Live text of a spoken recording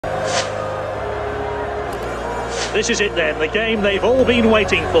This is it then, the game they've all been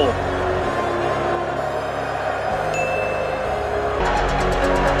waiting for.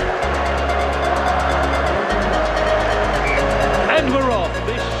 And we're off.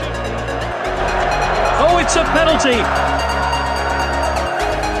 Oh, it's a penalty.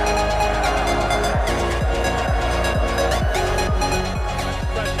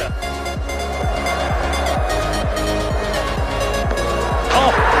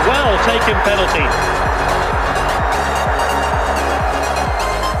 Oh, well taken penalty.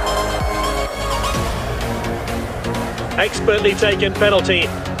 Expertly taken penalty.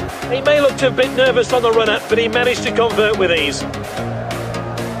 He may look a bit nervous on the run-up, but he managed to convert with ease.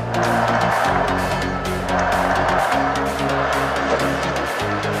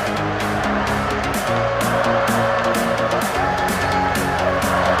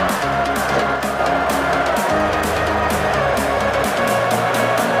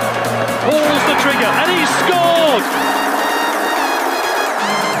 Pulls the trigger, and he scored!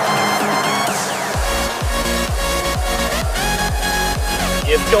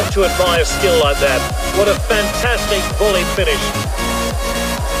 You've got to admire skill like that. What a fantastic volley finish.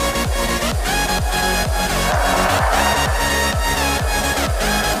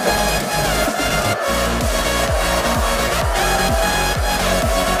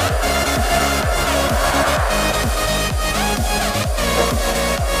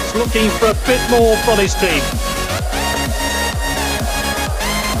 He's looking for a bit more from his team.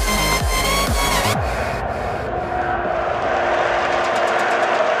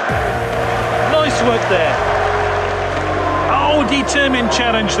 Work there. Oh, determined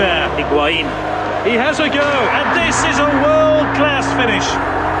challenge there. Higuain. He has a go, and this is a world-class finish.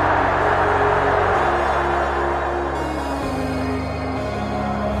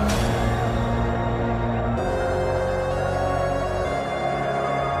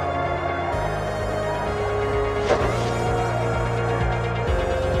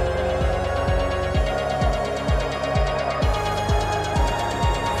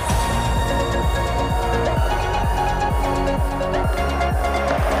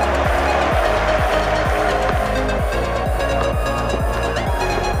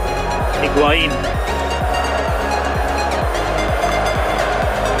 Higuain.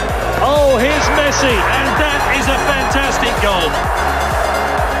 Oh, here's Messi, and that is a fantastic goal.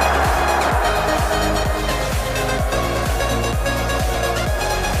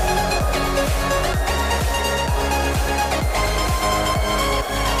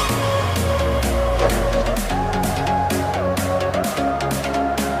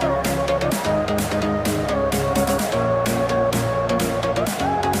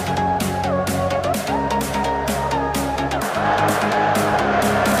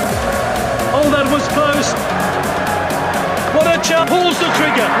 Was close. What a chance. Pulls the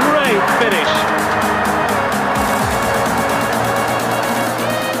trigger. Great finish.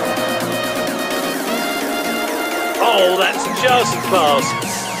 Oh, that's just class.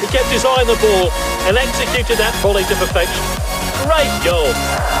 He kept his eye on the ball and executed that volley to perfection. Great goal.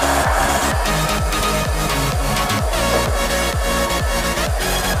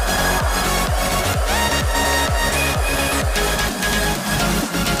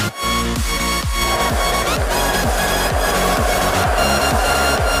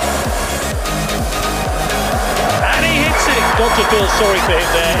 Not to feel sorry for him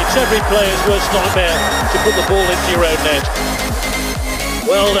there. It's every player's worst nightmare to put the ball into your own net.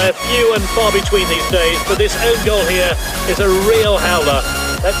 Well, they're few and far between these days, but this own goal here is a real howler.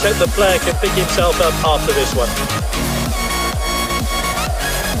 Let's hope the player can pick himself up after this one.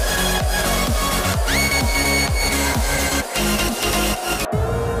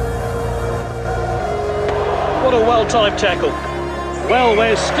 What a well-timed tackle. Well,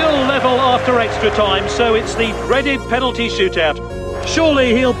 we're still level after extra time, so it's the dreaded penalty shootout.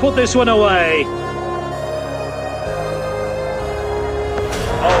 Surely he'll put this one away.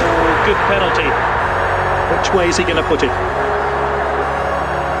 Oh, good penalty. Which way is he going to put it?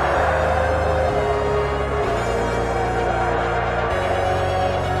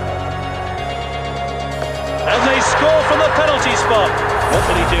 And they score from the penalty spot. What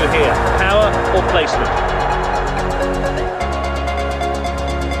will he do here? Power or placement?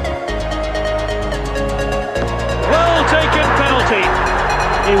 Taken penalty.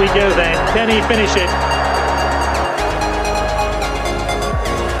 Here we go then. Can he finish it?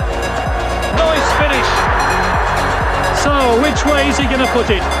 Nice finish. So, which way is he going to put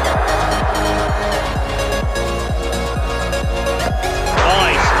it?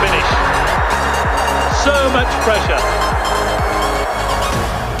 Nice finish. So much pressure.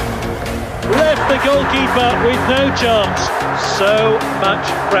 Left the goalkeeper with no chance. So much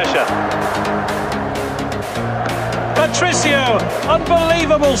pressure. Patricio,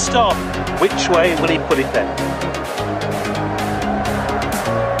 unbelievable stop. Which way will he put it then?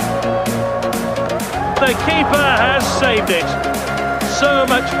 The keeper has saved it. So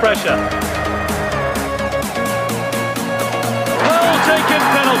much pressure. Well taken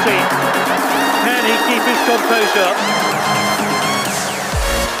penalty. Can he keep his composure?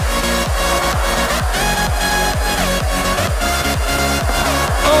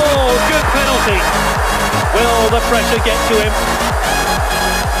 Oh, good penalty. Will the pressure get to him?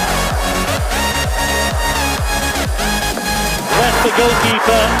 Left the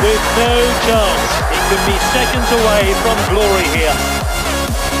goalkeeper with no chance. He could be seconds away from glory here.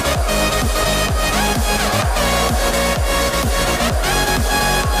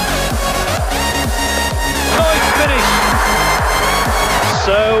 Nice finish.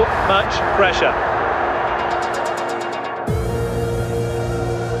 So much pressure.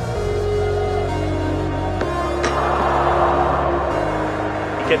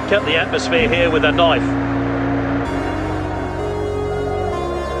 He can cut the atmosphere here with a knife.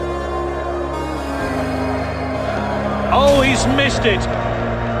 Oh, he's missed it.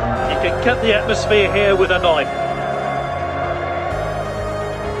 He can cut the atmosphere here with a knife.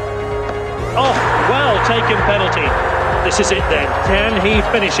 Oh, well taken penalty. This is it then. Can he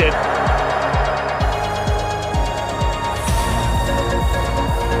finish it?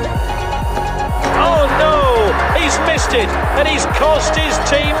 Oh no, he's missed it and he's cost his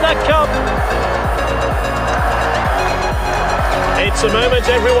team the cup. It's a moment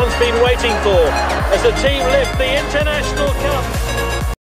everyone's been waiting for as the team lift the International Cup.